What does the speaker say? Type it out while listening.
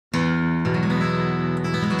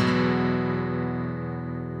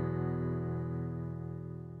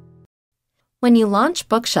When you launch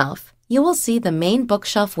Bookshelf, you will see the main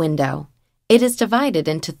Bookshelf window. It is divided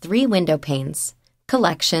into 3 window panes: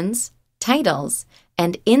 Collections, Titles,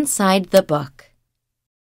 and Inside the Book.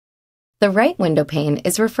 The right window pane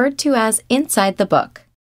is referred to as Inside the Book.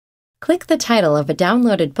 Click the title of a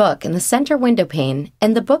downloaded book in the center window pane,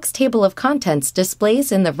 and the book's table of contents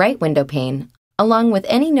displays in the right window pane, along with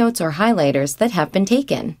any notes or highlighters that have been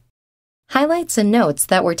taken. Highlights and notes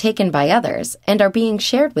that were taken by others and are being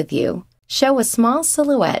shared with you show a small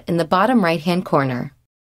silhouette in the bottom right-hand corner.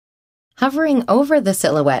 Hovering over the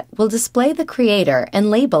silhouette will display the creator and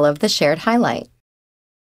label of the shared highlight.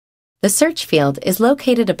 The search field is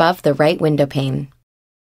located above the right window pane.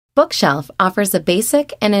 Bookshelf offers a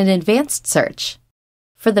basic and an advanced search.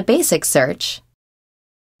 For the basic search,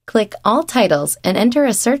 click All Titles and enter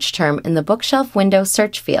a search term in the Bookshelf window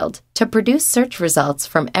search field to produce search results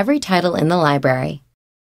from every title in the library.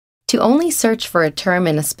 To only search for a term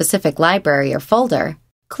in a specific library or folder,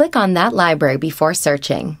 click on that library before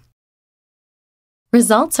searching.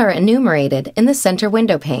 Results are enumerated in the center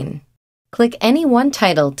window pane. Click any one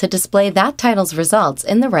title to display that title's results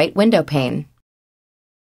in the right window pane.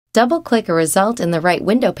 Double-click a result in the right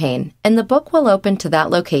window pane, and the book will open to that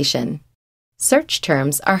location. Search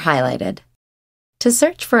terms are highlighted. To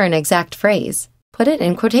search for an exact phrase, put it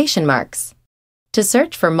in quotation marks. To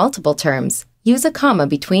search for multiple terms, use a comma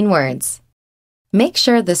between words. Make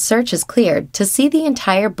sure the search is cleared to see the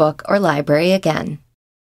entire book or library again.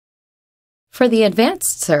 For the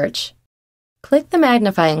advanced search, click the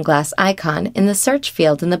magnifying glass icon in the search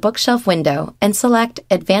field in the Bookshelf window and select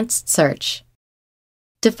Advanced Search.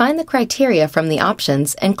 Define the criteria from the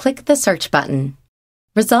options and click the Search button.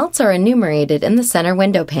 Results are enumerated in the center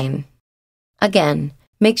window pane. Again,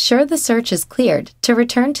 make sure the search is cleared to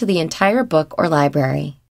return to the entire book or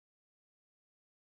library.